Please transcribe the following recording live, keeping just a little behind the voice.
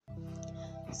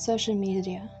Social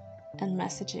media and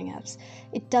messaging apps,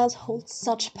 it does hold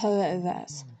such power over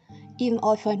us. Even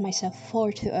I find myself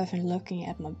far too often looking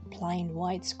at my blind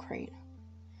white screen.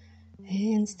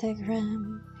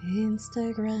 Instagram,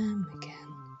 Instagram again.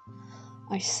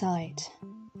 I sighed,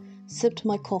 sipped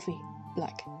my coffee,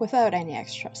 black, without any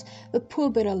extras, a poor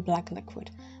bit of black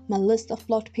liquid. My list of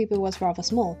blocked people was rather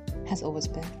small, has always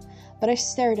been, but I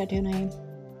stared at your name.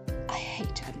 I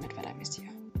hate to admit that I miss you,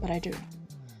 but I do.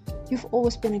 You've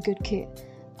always been a good kid.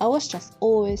 I was just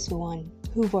always the one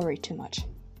who worried too much.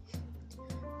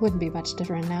 Wouldn't be much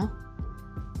different now.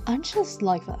 I'm just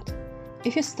like that.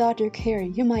 If you start your career,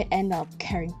 you might end up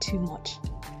caring too much.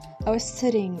 I was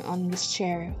sitting on this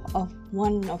chair of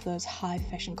one of those high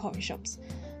fashion coffee shops,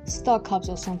 Starbucks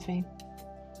or something.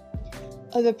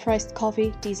 Overpriced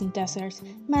coffee, decent desserts,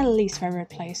 my least favorite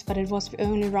place, but it was the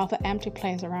only rather empty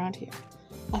place around here.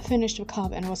 I finished the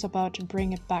cup and was about to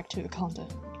bring it back to the counter.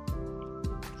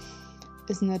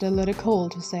 Isn't it a little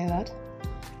cold to say that?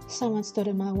 Someone stood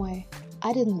in my way.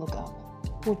 I didn't look up.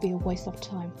 Would be a waste of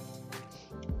time.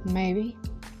 Maybe,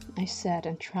 I said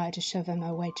and tried to shove him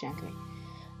away gently.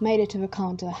 Made it to the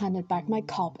counter, handed back my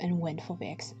cup and went for the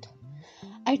exit.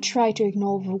 I tried to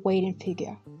ignore the waiting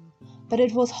figure, but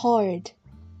it was hard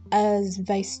as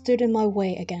they stood in my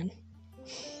way again.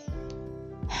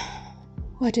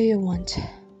 What do you want?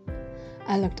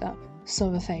 I looked up, saw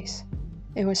the face.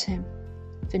 It was him,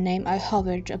 the name I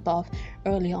hovered above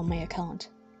early on my account.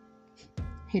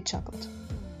 He chuckled.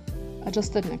 I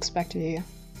just didn't expect you here.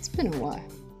 It's been a while.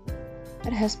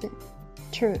 It has been.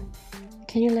 True.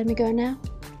 Can you let me go now?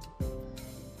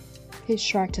 He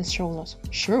shrugged his shoulders.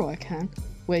 Sure I can.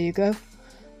 Where you go?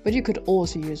 But you could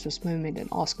also use this moment and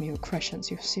ask me your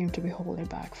questions you seem to be holding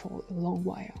back for a long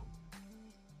while.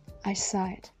 I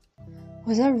sighed.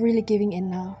 Was I really giving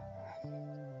in now?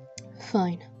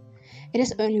 Fine. It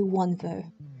is only one though.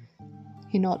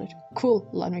 He nodded. Cool,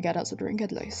 let me get us a drink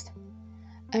at least.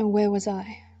 And where was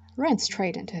I? Ran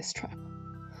straight into his trap.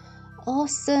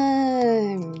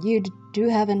 Awesome! You do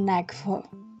have a knack for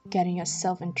getting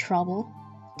yourself in trouble,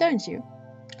 don't you?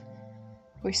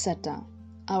 We sat down.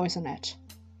 I was on edge.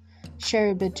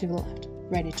 Sherry a bit to the left,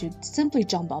 ready to simply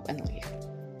jump up and leave.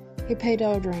 He paid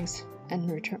our drinks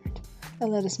and returned. A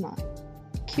little smile.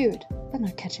 Cute, but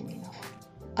not catching me enough.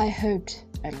 I hoped,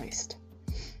 at least.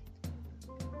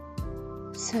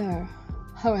 So,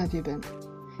 how have you been?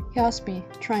 He asked me,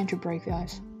 trying to break the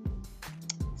ice.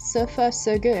 So far,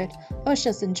 so good. I was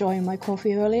just enjoying my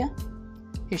coffee earlier.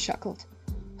 He chuckled.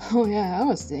 Oh yeah, I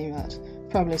was seeing that.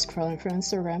 Probably scrolling through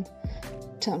Instagram.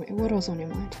 Tell me, what was on your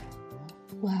mind?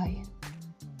 Why?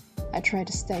 I tried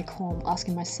to stay calm,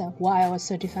 asking myself why I was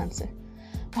so defensive.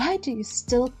 Why do you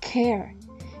still care?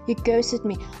 You ghosted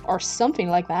me, or something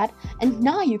like that, and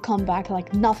now you come back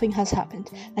like nothing has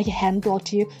happened, like I hadn't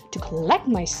blocked you to collect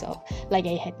myself, like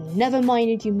I had never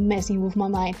minded you messing with my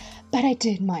mind, but I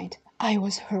did mind. I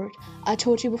was hurt. I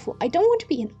told you before, I don't want to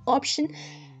be an option.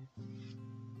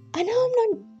 I know I'm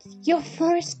not your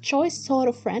first choice sort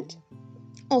of friend,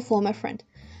 or former friend,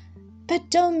 but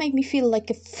don't make me feel like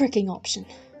a freaking option.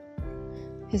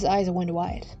 His eyes went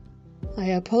wide. I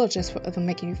apologize for ever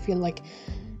making you feel like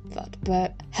that,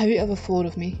 but have you ever thought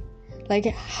of me? Like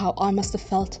how I must have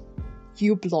felt?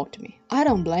 You blocked me. I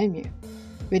don't blame you.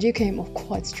 But you came off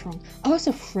quite strong. I was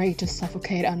afraid to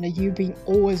suffocate under you being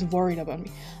always worried about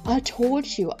me. I told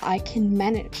you I can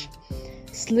manage.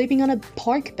 Sleeping on a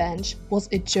park bench was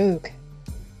a joke.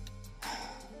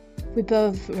 We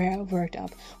both were worked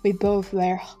up. We both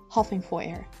were huffing for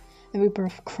air. And we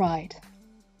both cried.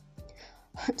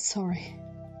 I'm sorry.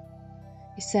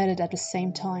 We said it at the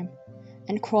same time.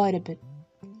 And cried a bit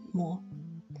more.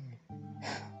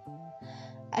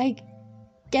 I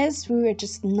guess we were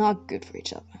just not good for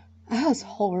each other. I was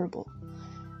horrible.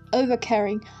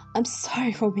 Overcaring. I'm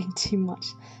sorry for being too much.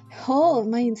 All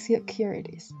my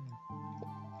insecurities.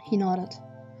 He nodded.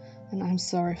 And I'm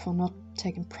sorry for not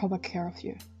taking proper care of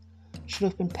you. Should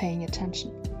have been paying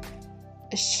attention.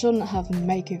 I shouldn't have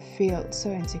made you feel so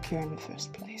insecure in the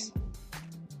first place.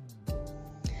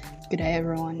 Good day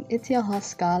everyone, it's your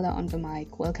host Scarla on the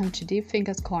mic. Welcome to Deep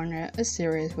Thinkers Corner, a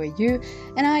series where you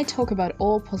and I talk about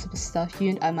all possible stuff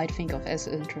you and I might think of as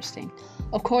interesting.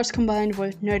 Of course combined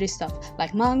with nerdy stuff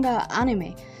like manga,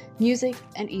 anime, music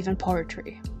and even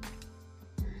poetry.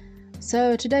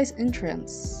 So today's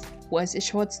entrance was a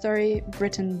short story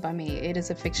written by me. It is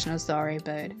a fictional story,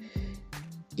 but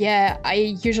yeah, I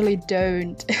usually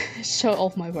don't show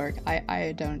off my work.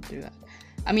 I don't do that.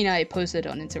 I mean, I post it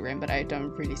on Instagram, but I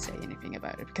don't really say anything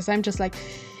about it because I'm just like,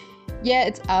 yeah,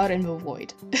 it's out in the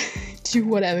void. Do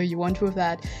whatever you want with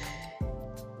that.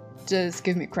 Just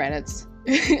give me credits.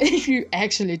 if you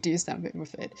actually do something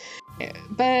with it.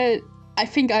 But I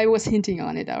think I was hinting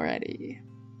on it already.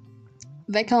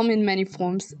 They come in many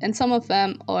forms, and some of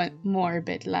them are more a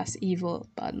bit less evil,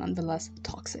 but nonetheless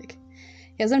toxic.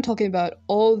 Yes, I'm talking about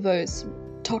all those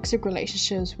toxic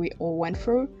relationships we all went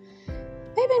through,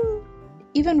 maybe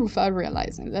even without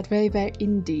realizing that they were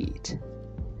indeed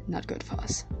not good for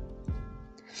us.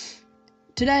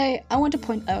 Today, I want to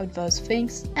point out those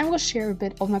things and will share a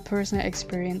bit of my personal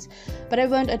experience, but I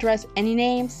won't address any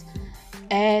names,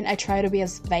 and I try to be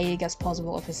as vague as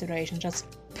possible of the situation,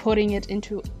 just putting it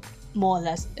into more or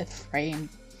less a frame.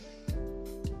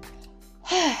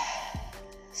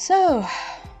 So,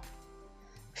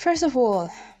 first of all,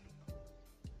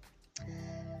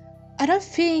 I don't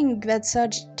think that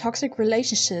such toxic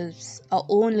relationships are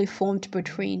only formed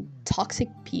between toxic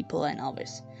people and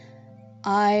others.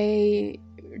 I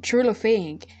truly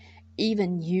think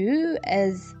even you,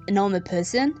 as a normal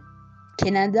person,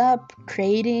 can end up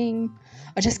creating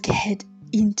or just get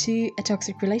into a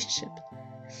toxic relationship.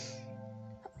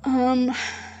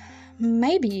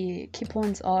 Maybe key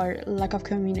points are lack of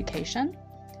communication,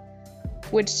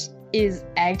 which is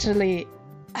actually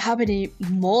happening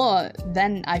more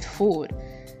than I thought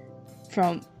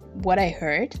from what I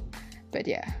heard. But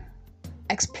yeah,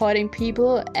 exploiting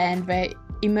people and their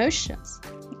emotions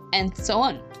and so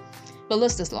on. The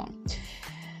list is long.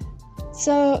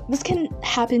 So this can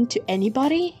happen to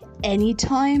anybody,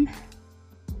 anytime,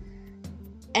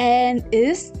 and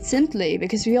is simply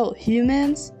because we are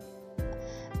humans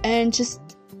and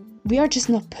we are just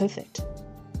not perfect.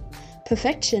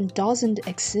 Perfection doesn't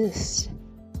exist.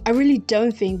 I really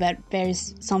don't think that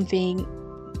there's something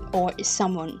or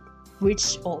someone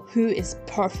which or who is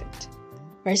perfect.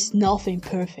 There's nothing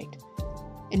perfect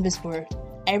in this world.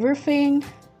 Everything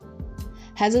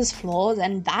has its flaws,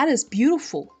 and that is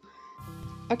beautiful.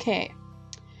 Okay.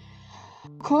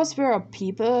 Of course, there are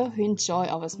people who enjoy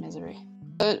others' misery.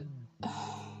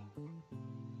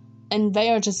 And they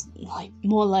are just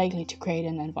more likely to create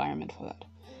an environment for that.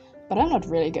 But I'm not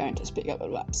really going to speak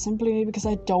about that, simply because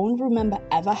I don't remember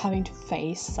ever having to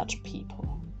face such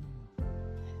people.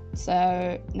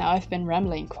 So now I've been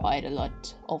rambling quite a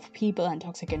lot of people and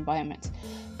toxic environments.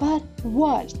 But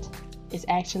what is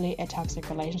actually a toxic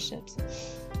relationship?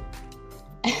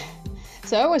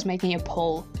 So I was making a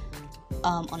poll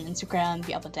on Instagram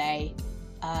the other day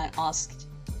and asked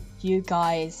you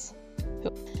guys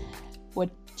what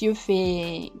do you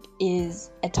think is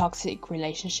a toxic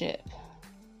relationship?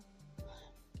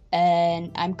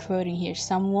 And I'm quoting here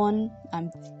someone.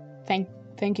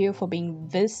 Thank you for being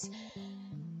this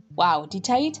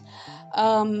detailed.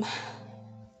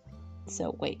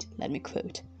 So wait, let me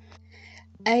quote.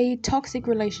 A toxic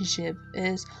relationship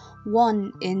is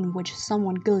one in which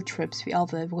someone guilt trips the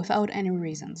other without any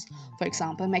reasons. For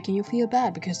example, making you feel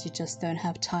bad because you just don't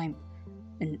have time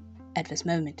at this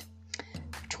moment.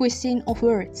 Twisting of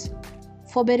words.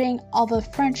 Forbidding other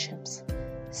friendships.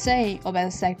 Saying, or better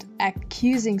said,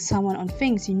 accusing someone on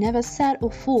things you never said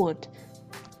or thought.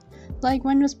 Like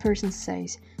when this person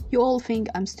says, "You all think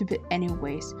I'm stupid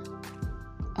anyways,"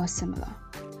 or similar.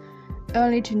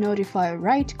 Only to notify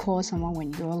right call someone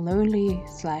when you're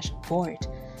lonely/bored.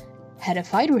 Had a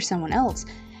fight with someone else.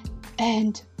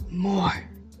 And more.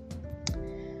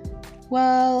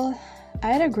 Well,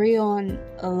 I'd agree on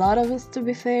a lot of this, to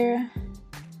be fair.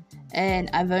 And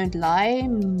I won't lie,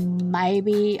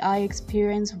 maybe I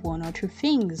experienced one or two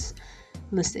things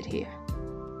listed here.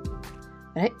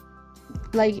 But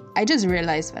I just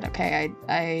realized that, okay,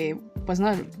 I was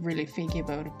not really thinking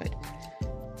about it, but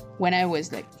when I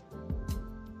was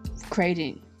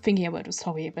thinking about this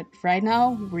topic, but right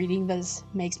now, reading this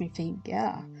makes me think,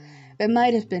 yeah, there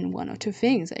might have been one or two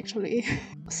things, actually.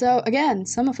 So again,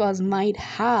 some of us might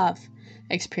have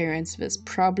experienced this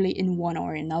probably in one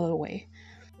or another way.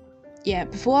 Yeah,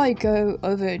 before I go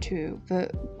over to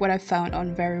what I found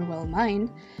on Verywell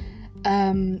Mind,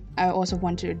 I also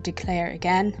want to declare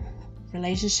again,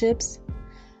 relationships,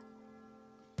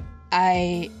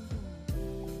 I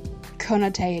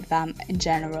connotate them in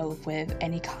general with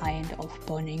any kind of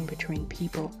bonding between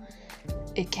people.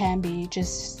 It can be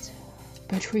just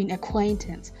between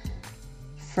acquaintance,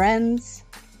 friends,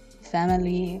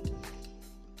 family,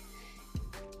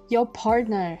 your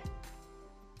partner,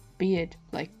 be it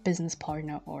business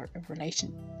partner or a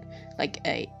relation,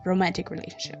 a romantic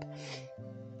relationship.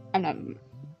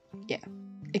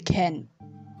 It can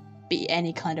be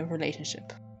any kind of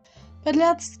relationship. But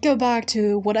let's go back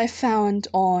to what I found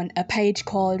on a page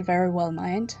called Verywell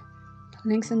Mind.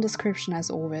 Links in description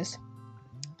as always.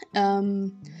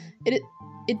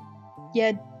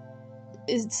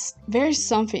 It's very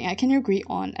something I can agree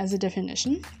on as a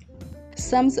definition.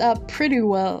 sums up pretty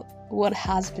well what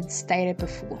has been stated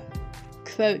before.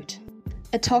 Quote,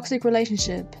 "A toxic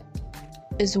relationship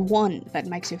is one that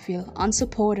makes you feel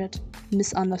unsupported,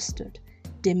 misunderstood,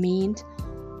 demeaned,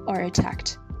 or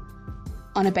attacked.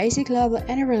 On a basic level,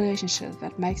 any relationship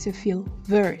that makes you feel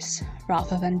worse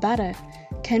rather than better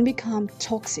can become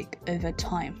toxic over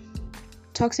time.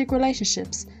 Toxic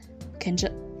relationships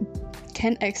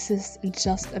can exist in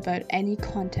just about any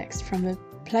context, from the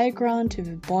playground to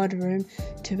the boardroom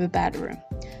to the bedroom.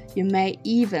 You may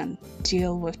even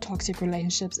deal with toxic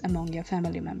relationships among your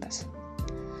family members.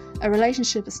 A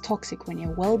relationship is toxic when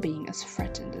your well-being is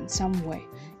threatened in some way,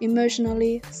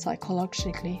 emotionally,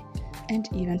 psychologically, and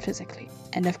even physically."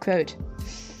 End of quote.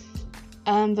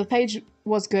 The page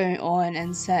was going on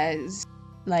and says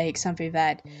like something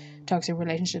that toxic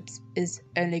relationships is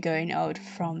only going out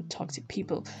from toxic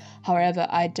people. However,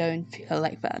 I don't feel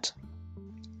like that.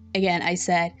 Again, I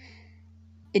said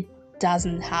it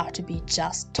doesn't have to be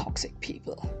just toxic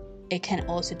people. It can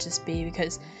also just be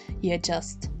because you're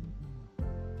just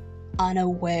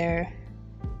unaware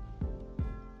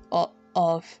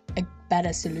of a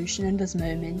better solution in this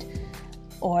moment,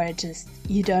 or just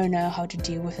you don't know how to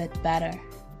deal with it better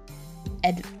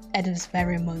at this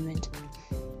very moment.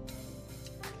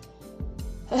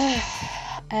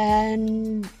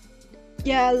 And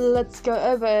yeah, let's go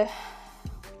over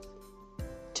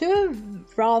to a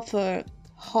rather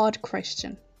hard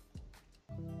question.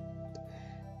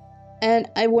 And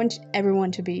I want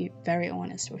everyone to be very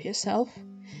honest with yourself.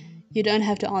 You don't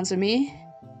have to answer me.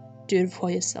 Do it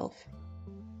for yourself.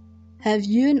 Have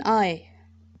you and I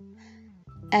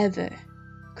ever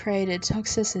created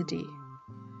toxicity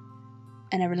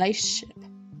in a relationship?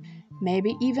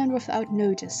 Maybe even without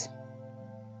notice.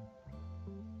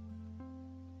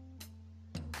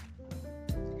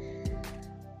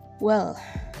 Well,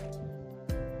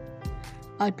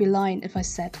 I'd be lying if I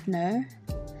said no,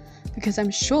 because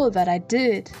I'm sure that I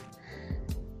did,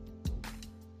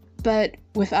 but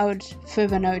without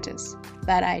further notice,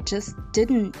 that I just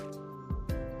didn't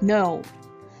know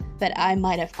that I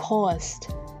might have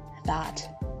caused that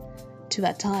to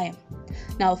that time.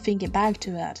 Now thinking back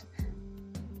to that,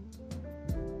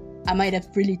 I might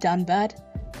have really done that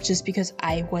just because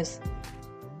I was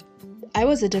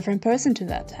a different person to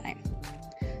that time.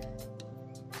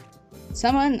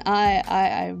 Someone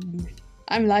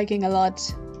I'm liking a lot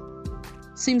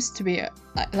seems to be a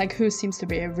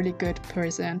really good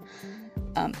person.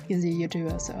 He's a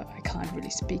YouTuber, so I can't really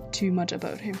speak too much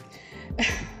about him.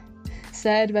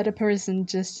 Said that a person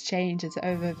just changes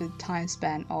over the time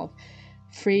span of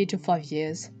 3 to 5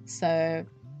 years. So,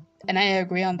 and I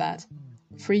agree on that.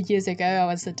 3 years ago, I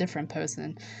was a different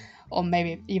person, or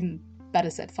maybe even better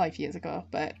said 5 years ago,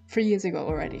 but 3 years ago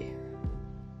already.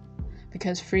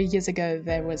 Because 3 years ago,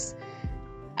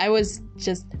 I was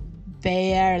just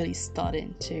barely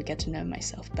starting to get to know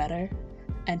myself better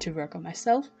and to work on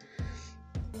myself.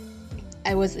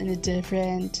 I was in a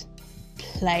different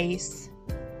place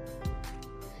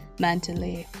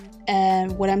mentally,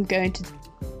 and what I'm going to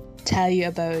tell you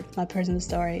about my personal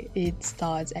story, it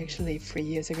starts actually 3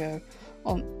 years ago.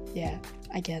 Yeah,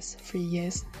 I guess 3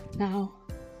 years now.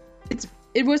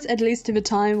 It was at least to the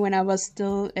time when I was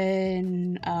still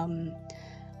in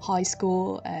high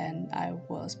school and I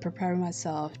was preparing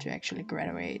myself to actually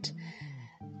graduate.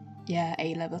 Yeah,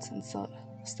 A-levels and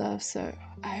stuff, so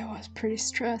I was pretty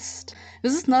stressed.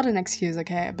 This is not an excuse,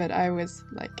 okay, but I was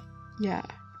like, yeah.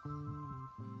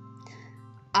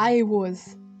 I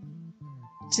was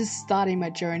just starting my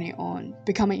journey on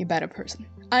becoming a better person.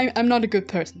 I'm not a good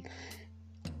person.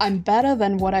 I'm better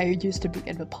than what I used to be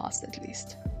in the past, at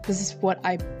least. This is what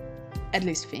I at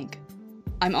least think.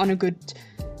 I'm on a good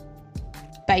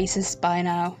basis by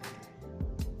now.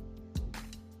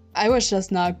 I was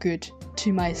just not good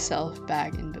to myself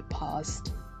back in the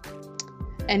past.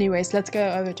 Anyways, let's go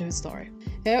over to the story.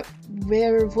 There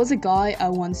was a guy I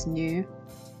once knew,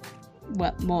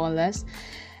 well, more or less,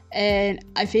 and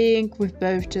I think we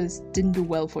both just didn't do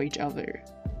well for each other.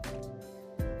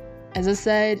 As I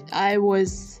said, I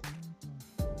was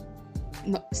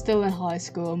still in high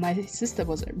school. My sister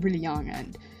was really young,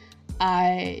 and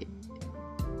I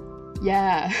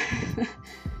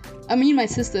mean, my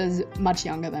sister is much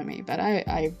younger than me, but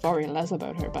I worry less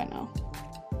about her by now.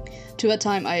 To that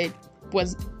time, I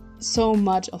was so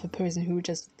much of a person who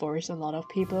just worries a lot of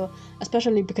people,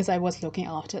 especially because I was looking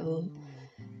after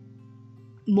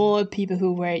more people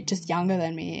who were just younger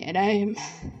than me, and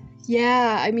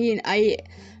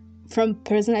from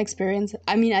personal experience,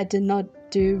 I did not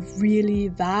do really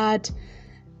that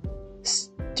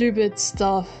stupid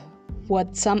stuff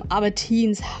what some other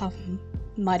teens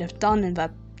might have done in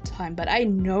that time, but I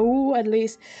know at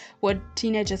least what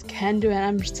teenagers can do, and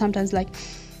I'm sometimes like,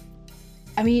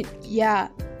 I mean, yeah,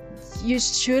 you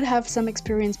should have some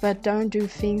experience, but don't do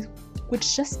things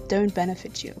which just don't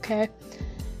benefit you, okay?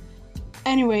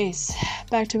 Anyways,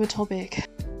 back to the topic.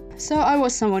 So I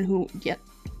was someone who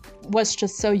was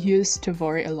just so used to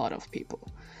worry a lot of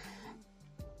people.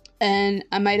 And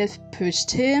I might have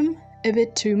pushed him a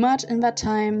bit too much in that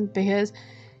time because,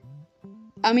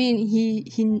 I mean,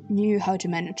 he knew how to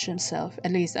manage himself.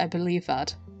 At least I believe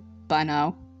that by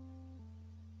now.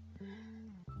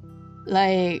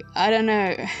 Like, I don't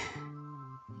know.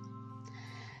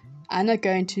 I'm not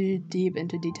going too deep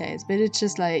into details, but it's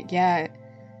just like, yeah,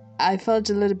 I felt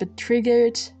a little bit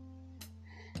triggered.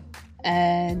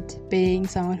 And being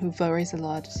someone who worries a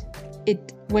lot,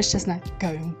 it was just not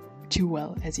going too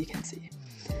well, as you can see.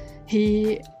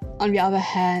 He, on the other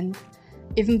hand,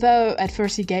 even though at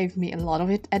first he gave me a lot of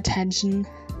attention,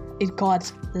 it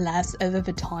got less over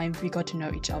the time we got to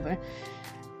know each other.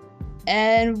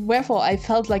 And therefore I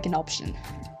felt like an option.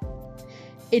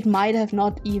 It might have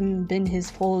not even been his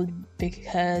fault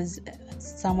because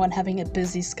someone having a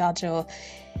busy schedule.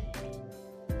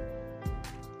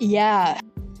 Yeah,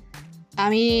 I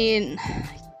mean,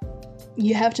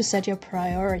 you have to set your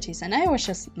priorities, and I was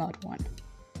just not one.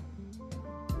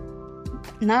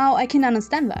 Now I can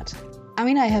understand that. I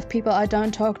mean, I have people I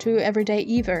don't talk to every day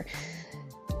either.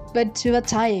 But to that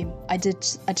time, I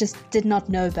just did not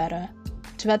know better.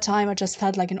 To that time, I just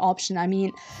felt like an option. I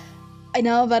mean, I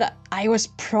know that I was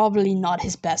probably not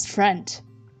his best friend.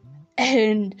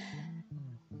 And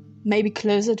maybe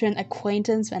closer to an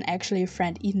acquaintance than actually a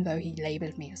friend, even though he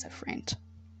labeled me as a friend.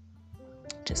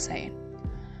 Just saying.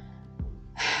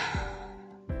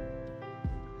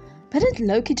 But it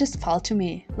low-key just felt to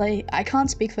me. Like, I can't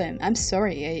speak for him. I'm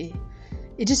sorry.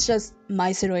 It is just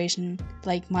my situation,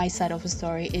 like my side of the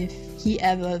story. If he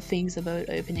ever thinks about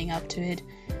opening up to it,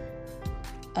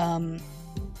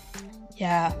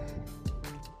 yeah.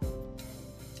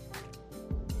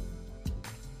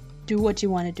 Do what you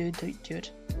want to do, dude.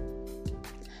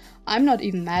 I'm not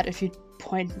even mad if you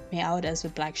point me out as a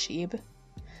black sheep.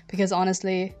 Because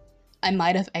honestly, I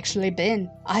might have actually been.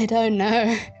 I don't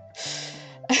know.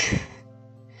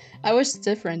 I was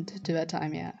different to that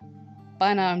time, yeah.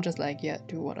 By now I'm just like, yeah,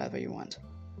 do whatever you want.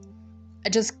 I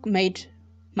just made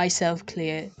myself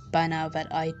clear by now that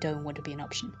I don't want to be an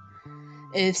option.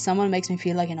 If someone makes me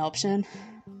feel like an option,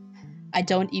 I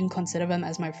don't even consider them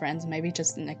as my friends, maybe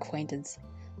just an acquaintance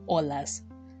or less.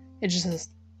 It's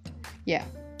just, yeah.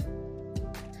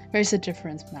 There's a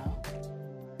difference now.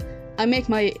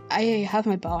 I have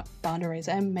my boundaries.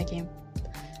 I'm making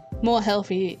more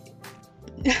healthy,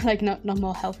 like not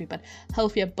more healthy, but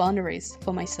healthier boundaries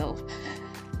for myself.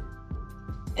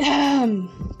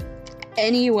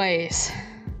 Anyways,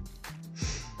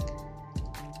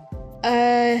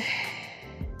 it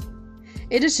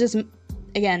is just,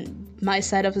 again, my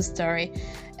side of the story,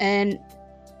 and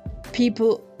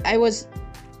I was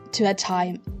to that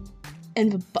time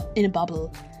in a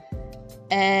bubble,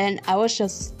 and I was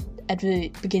just at the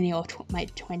beginning of my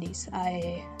 20s.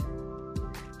 I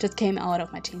just came out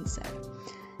of my teens, so.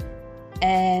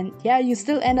 And yeah, you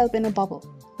still end up in a bubble.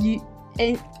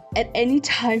 At any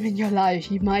time in your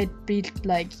life, you might be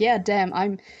like, yeah, damn,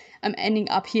 I'm ending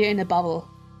up here in a bubble.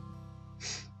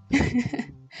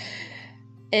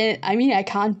 And I mean, I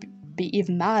can't be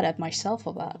even mad at myself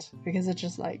for that, because it's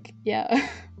just like, yeah,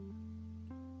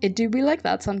 it do be like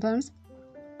that sometimes.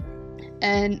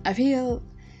 And I feel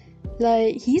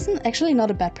like he's actually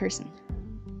not a bad person.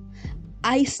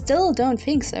 I still don't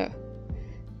think so.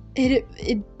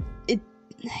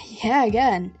 Yeah,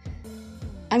 again,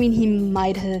 I mean, he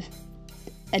might have,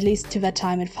 at least to that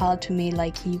time, it felt to me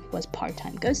like he was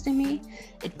part-time ghosting me.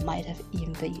 It might have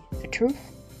even been the truth.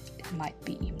 It might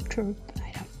be even true, but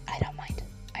I don't mind.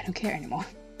 I don't care anymore.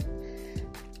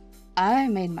 I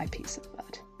made my peace with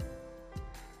that.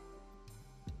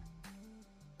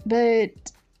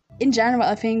 But in general,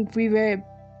 I think we were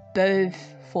both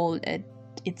fault at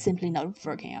it simply not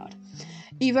working out.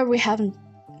 Either we haven't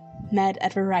met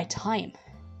at the right time,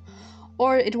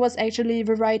 or it was actually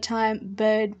the right time,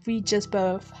 but we just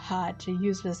both had to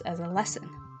use this as a lesson.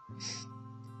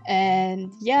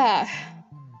 And yeah,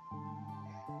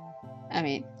 I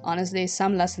mean, honestly,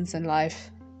 some lessons in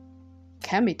life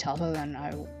can be tougher than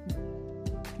I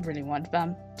really want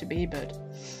them to be, but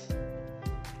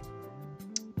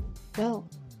well,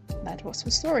 that was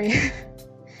the story.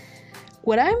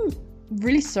 What I'm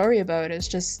really sorry about is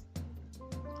just,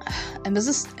 and this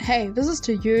is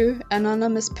to you,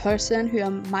 anonymous person who I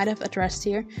might have addressed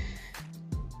here,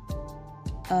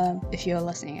 if you're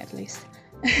listening at least.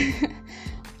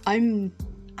 I'm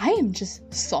I am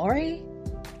just sorry.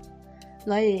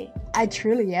 Like, I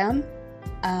truly am.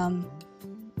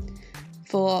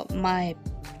 For my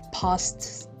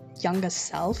past younger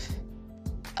self.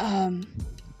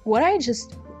 What I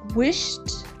just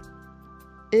wished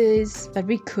is that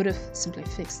we could have simply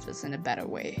fixed this in a better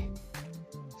way.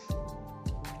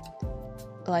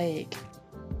 Like,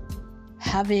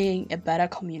 having a better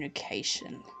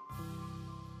communication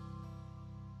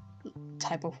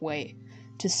type of way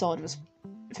to sort this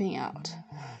thing out.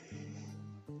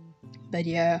 But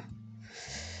yeah.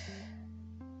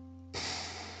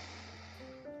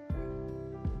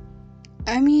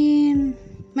 I mean,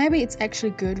 maybe it's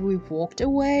actually good we walked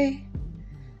away,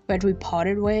 but we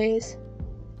parted ways.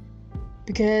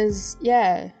 Because,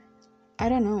 yeah, I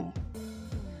don't know.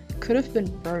 Could have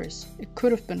been worse. It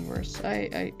could have been worse.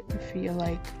 I feel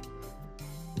like,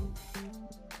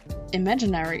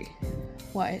 imaginary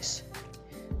wise,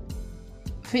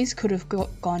 things could have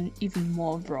gone even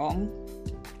more wrong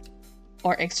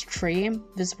or extreme.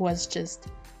 This was just,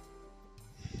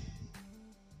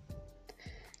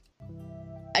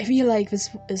 I feel like this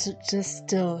is just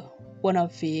still one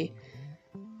of the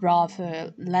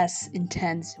rather less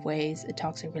intense ways a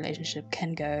toxic relationship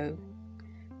can go.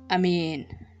 I mean,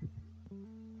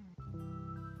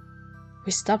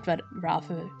 we stopped that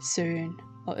rather soon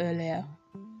or earlier.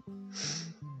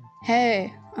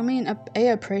 Hey, I mean, I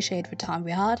appreciate the time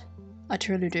we had. I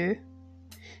truly do.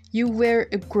 You were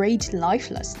a great life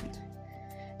lesson.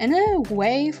 And a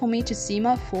way for me to see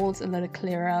my faults a little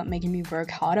clearer, making me work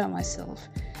harder on myself.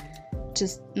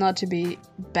 Just not to be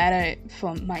better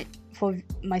for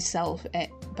myself,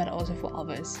 but also for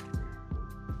others.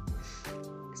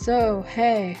 So,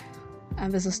 hey,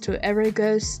 and this is to every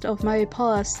ghost of my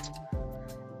past.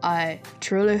 I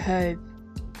truly hope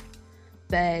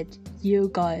that you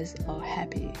guys are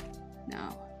happy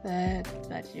now. That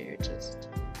you just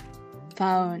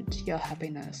found your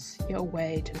happiness, your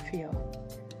way to feel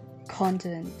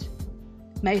content,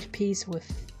 made peace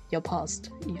with your past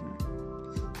even.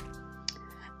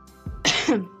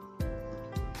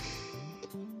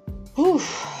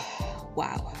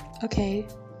 Wow, okay.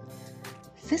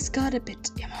 This got a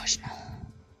bit emotional.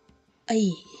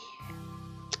 Ay.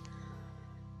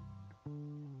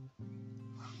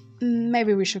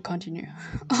 Maybe we should continue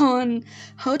on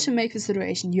how to make the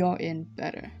situation you're in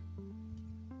better.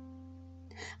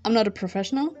 I'm not a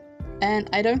professional, and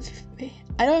I don't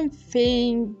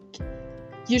think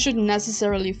you should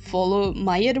necessarily follow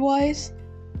my advice,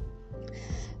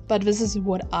 but this is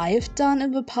what I've done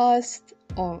in the past,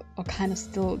 or kind of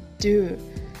still do.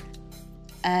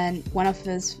 And one of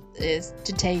this is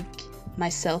to take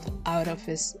myself out of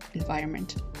this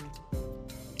environment.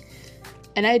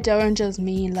 And I don't just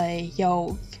mean like,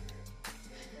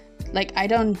 I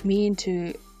don't mean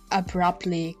to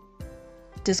abruptly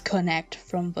disconnect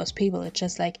from those people. It's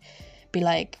just like, be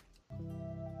like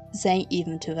saying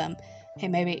even to them, hey,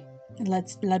 maybe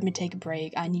let me take a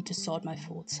break. I need to sort my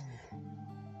thoughts.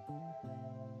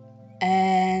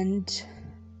 And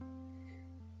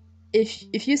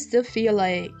if you still feel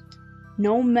like,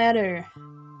 no matter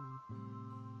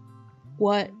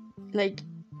what, like,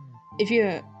 if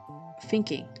you're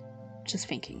just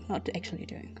thinking, not actually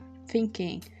doing,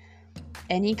 thinking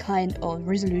any kind of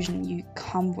resolution you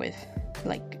come with,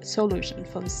 like solution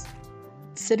for this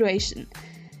situation,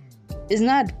 is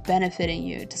not benefiting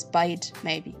you despite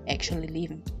maybe actually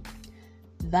leaving,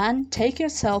 then take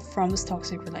yourself from this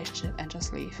toxic relationship and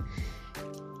just leave.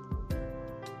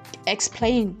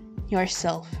 Explain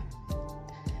yourself.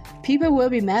 People will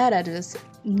be mad at this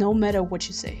no matter what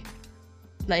you say.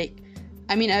 Like,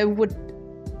 I mean, I would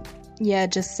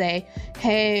just say,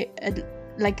 hey,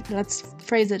 let's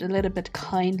phrase it a little bit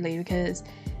kindly, because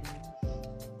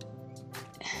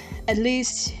at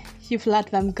least you've let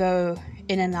them go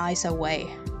in a nicer way.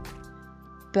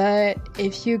 But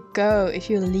if you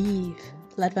leave,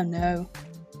 let them know.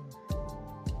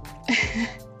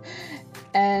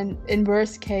 And in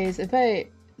worst case, if they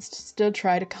still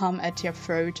try to come at your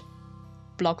throat,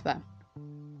 block them.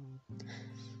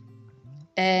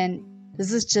 And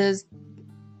this is just,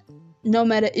 no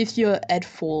matter if you're at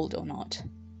fault or not,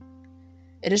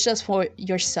 it is just for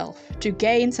yourself to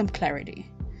gain some clarity.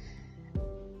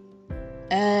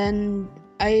 And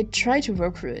I try to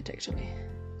work through it, actually.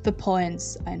 The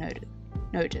points I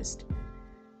noticed.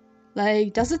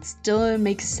 Like, does it still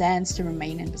make sense to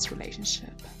remain in this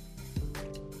relationship?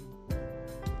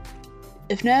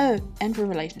 If no, end the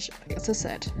relationship, as I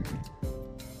said.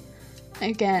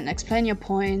 Again, explain your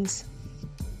points.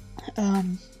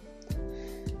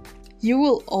 You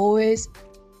will always,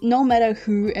 no matter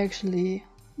who actually,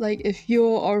 like if you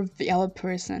or the other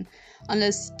person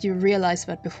unless you realize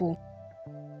that before.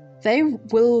 They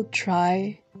will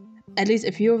try, at least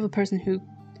if you're the person who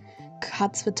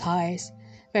cuts the ties,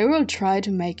 they will try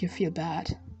to make you feel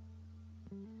bad.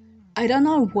 I don't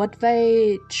know what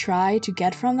they try to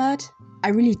get from that. I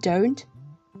really don't.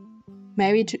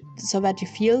 Maybe so that you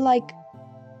feel like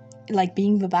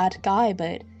being the bad guy,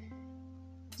 but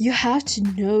you have to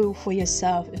know for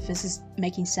yourself if this is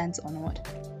making sense or not.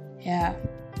 Yeah.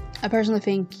 I personally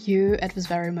think you, at this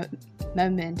very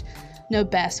moment, know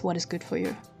best what is good for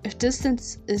you. If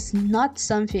distance is not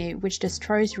something which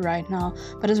destroys you right now,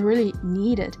 but is really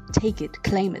needed, take it,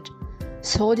 claim it.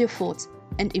 Sort your thoughts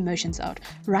and emotions out.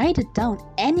 Write it down,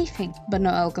 anything but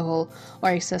no alcohol or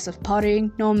excessive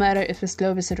partying, no matter if this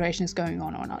global situation is going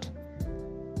on or not.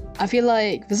 I feel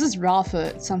like this is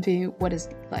rather something what is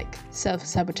like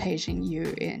self-sabotaging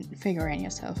you in figuring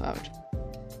yourself out.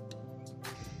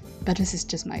 But this is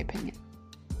just my opinion.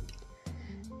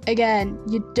 Again,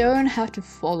 you don't have to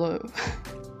follow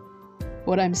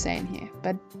what I'm saying here,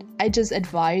 but I just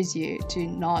advise you to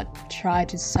not try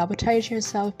to sabotage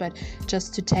yourself, but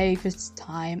just to take this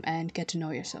time and get to know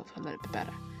yourself a little bit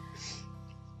better.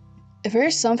 If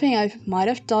there's something I might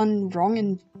have done wrong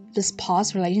in this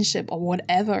past relationship or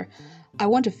whatever, I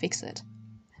want to fix it.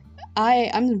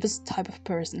 I'm this type of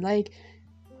person. Like,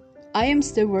 I am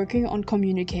still working on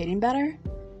communicating better,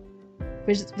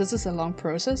 which this is a long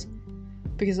process,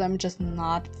 because I'm just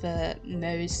not the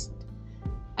most...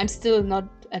 I'm still not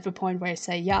at the point where I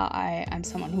say, yeah, I'm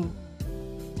someone who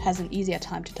has an easier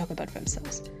time to talk about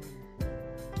themselves.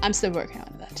 I'm still working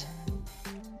on that.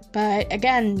 But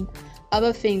again,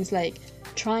 other things like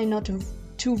try not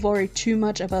to worry too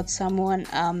much about someone.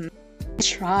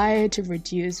 Try to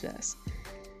reduce this.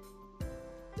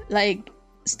 Like,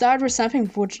 start with something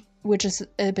which is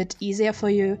a bit easier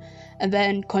for you, and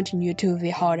then continue to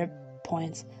the harder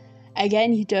points.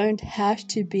 Again, you don't have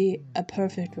to be a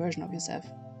perfect version of yourself.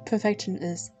 Perfection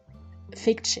is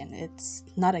fiction, it's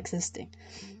not existing.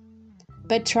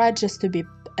 But try just to be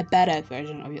a better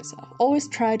version of yourself. Always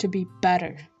try to be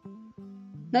better.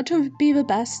 Not to be the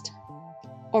best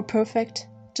or perfect,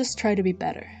 just try to be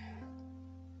better.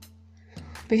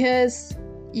 Because,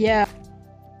 yeah,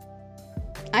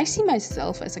 I see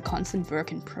myself as a constant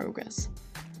work in progress.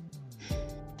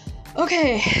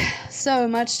 Okay, so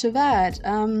much to that.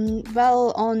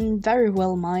 Well, on Very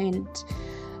Well Mind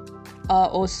are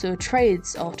also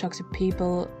traits of toxic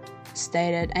people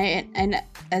stated, and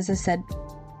as I said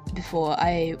before,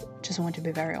 I just want to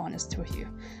be very honest with you.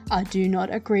 I do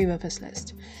not agree with this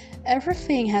list.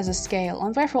 Everything has a scale,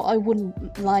 and therefore I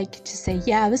wouldn't like to say,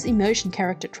 yeah, this emotion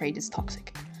character trait is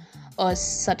toxic, or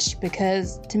such,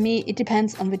 because to me it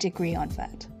depends on the degree on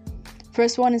that.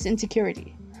 First one is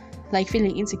insecurity, like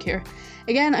feeling insecure.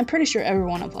 Again, I'm pretty sure every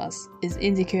one of us is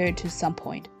insecure to some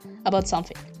point about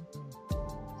something.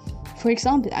 For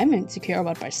example, I'm insecure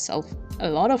about myself a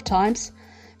lot of times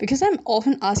because I'm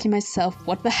often asking myself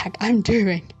what the heck I'm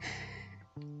doing.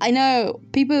 I know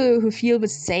people who feel the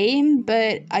same,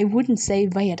 but I wouldn't say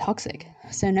they are toxic,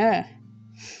 so no.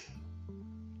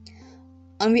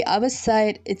 On the other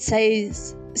side, it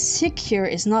says secure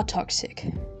is not toxic,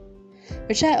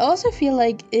 which I also feel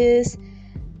like is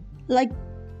like,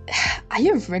 are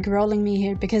you rickrolling me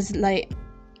here? Because like,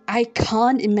 I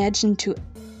can't imagine to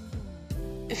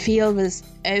feel this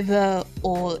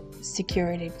overall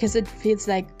security, because it feels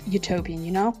like utopian,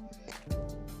 you know?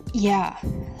 Yeah,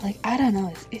 like, I don't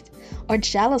know, or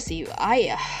jealousy.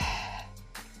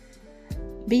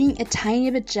 Being a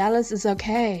tiny bit jealous is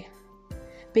okay.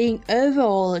 Being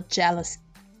overall jealous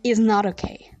is not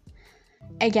okay.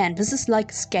 Again, this is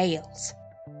like scales.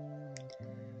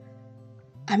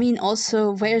 I mean,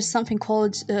 also, there's something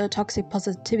called toxic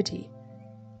positivity.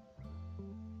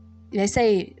 They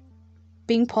say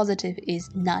being positive is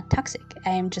not toxic. I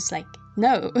am just like,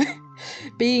 no.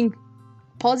 Being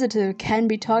positive can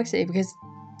be toxic because,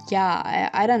 yeah,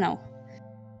 I don't know.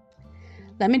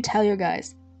 Let me tell you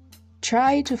guys,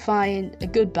 try to find a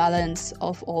good balance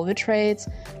of all the traits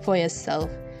for yourself.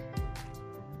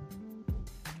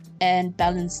 And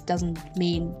balance doesn't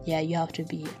mean, yeah, you have to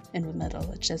be in the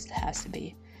middle. It just has to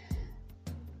be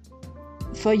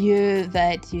for you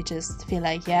that you just feel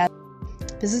like, yeah,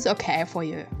 this is okay for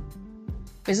you.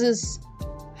 This is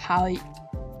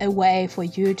a way for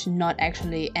you to not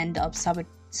actually end up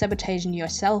sabotaging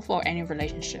yourself or any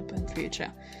relationship in the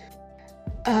future.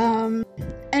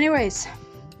 Anyways,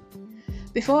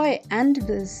 before I end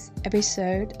this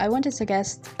episode, I want to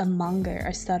suggest a manga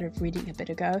I started reading a bit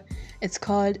ago. It's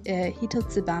called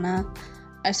Hitottsubana.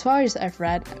 As far as I've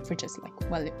read, which is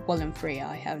like volume 3,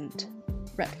 I haven't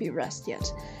read the rest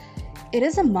yet. It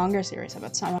is a manga series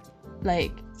about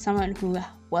someone who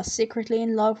was secretly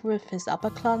in love with his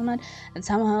upperclassman, and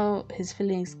somehow his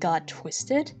feelings got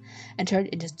twisted and turned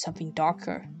into something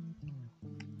darker.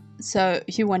 So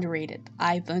if you want to read it,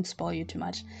 I won't spoil you too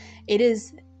much. It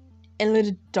is a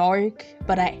little dark,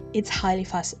 but it's highly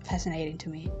fascinating to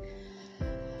me.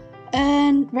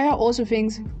 And there are also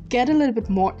things get a little bit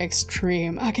more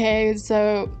extreme. Okay,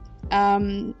 so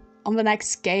on the next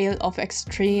scale of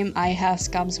extreme, I have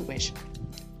Scum's Wish.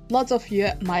 Lots of you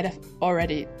might have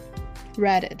already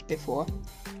read it before.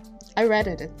 I read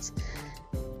it. It's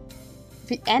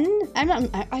the end.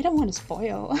 I don't want to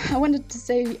spoil. I wanted to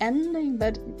say the ending,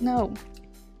 but no.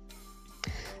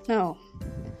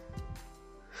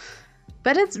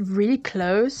 But it's really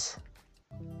close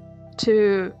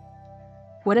to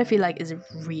what I feel like is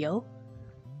real.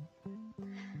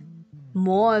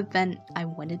 More than I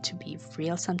want it to be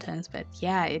real sometimes, but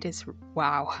yeah, it is.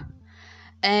 Wow.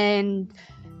 And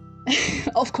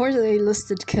of course they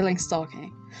listed killing,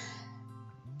 stalking.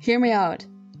 Hear me out.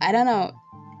 I don't know.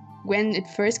 When it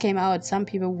first came out, some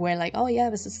people were like, oh yeah,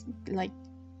 this is like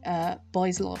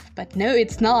boys love. But no,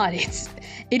 it's not.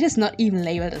 It is not even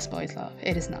labeled as boys love.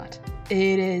 It is not.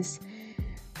 It is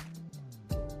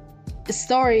a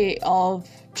story of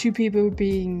two people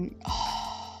being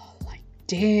like,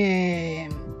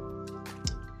 damn.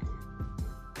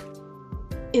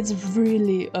 It's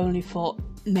really only for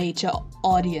major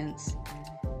audience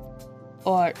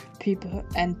or people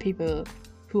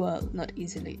who are not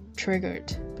easily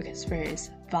triggered, because there is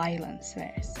violence,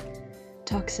 there is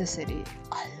toxicity,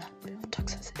 a lot of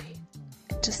toxicity.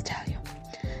 Just tell you,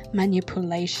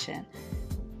 manipulation.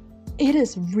 It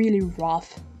is really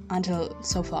rough until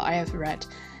so far I have read.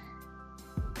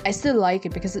 I still like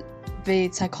it because the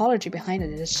psychology behind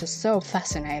it is just so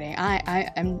fascinating.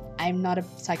 I'm not a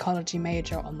psychology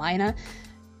major or minor,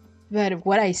 but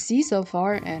what I see so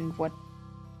far and what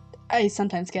I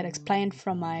sometimes get explained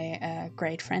from my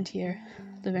great friend here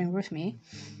living with me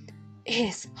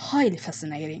is highly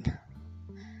fascinating.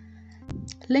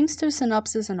 Links to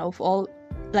synopsis and of all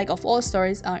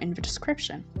stories are in the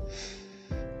description.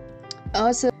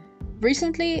 Also,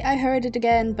 recently I heard it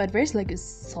again, but there's like a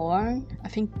song, I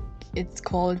think it's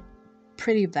called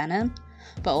Pretty Venom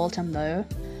by Autumn Low.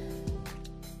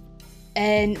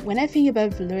 And when I think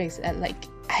about the lyrics,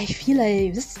 I feel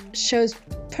like this shows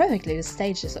perfectly the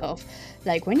stages of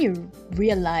like when you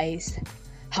realize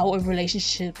how a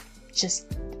relationship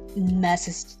just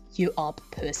messes you up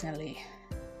personally.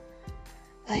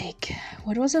 Like,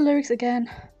 what was the lyrics again?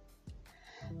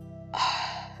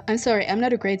 I'm sorry, I'm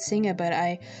not a great singer, but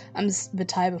I'm the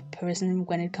type of person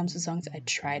when it comes to songs, I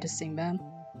try to sing them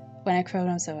when I quote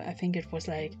them. So I think it was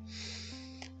like,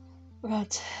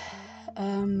 what?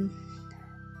 I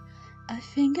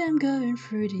think I'm going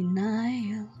through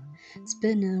denial. It's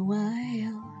been a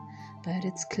while, but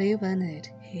it's clear when it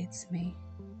hits me.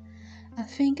 I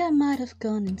think I might have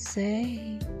gone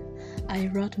insane. I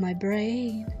rot my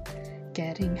brain,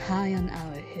 getting high on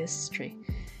our history.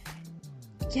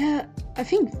 Yeah, I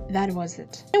think that was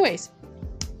it. Anyways,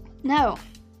 now,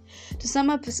 to sum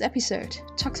up this episode,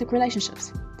 toxic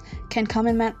relationships can come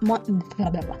in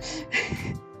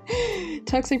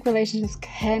Toxic relationships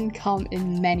can come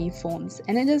in many forms,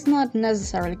 and it is not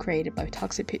necessarily created by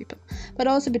toxic people, but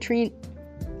also between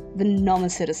the normal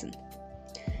citizen.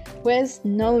 There's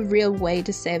no real way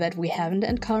to say that we haven't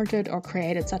encountered or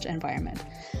created such environment,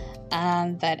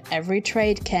 and that every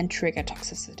trait can trigger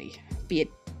toxicity, be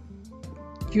it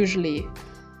usually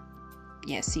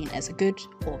seen as a good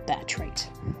or bad trait,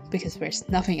 because there's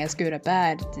nothing as good or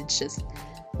bad. It's just,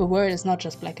 the world is not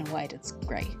just black and white, it's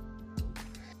grey.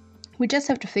 We just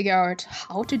have to figure out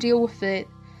how to deal with it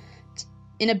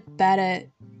in a better,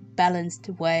 balanced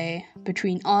way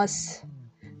between us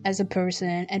as a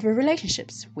person and the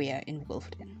relationships we are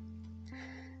involved in.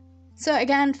 So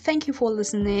again, thank you for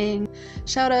listening.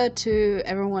 Shout out to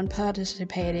everyone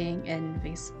participating in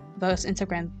those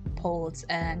Instagram polls,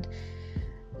 and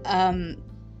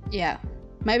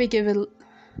maybe give a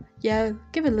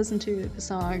listen to the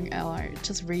song, or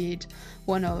just read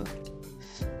one of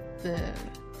the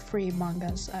 3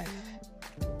 mangas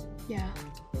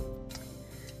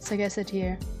so I guess it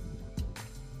here.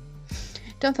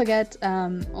 Don't forget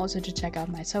also to check out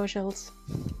my socials.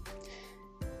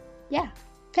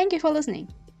 Thank you for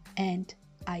listening, and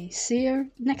I see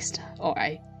you next time, or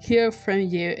I hear from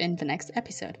you in the next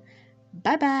episode.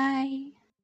 Bye bye.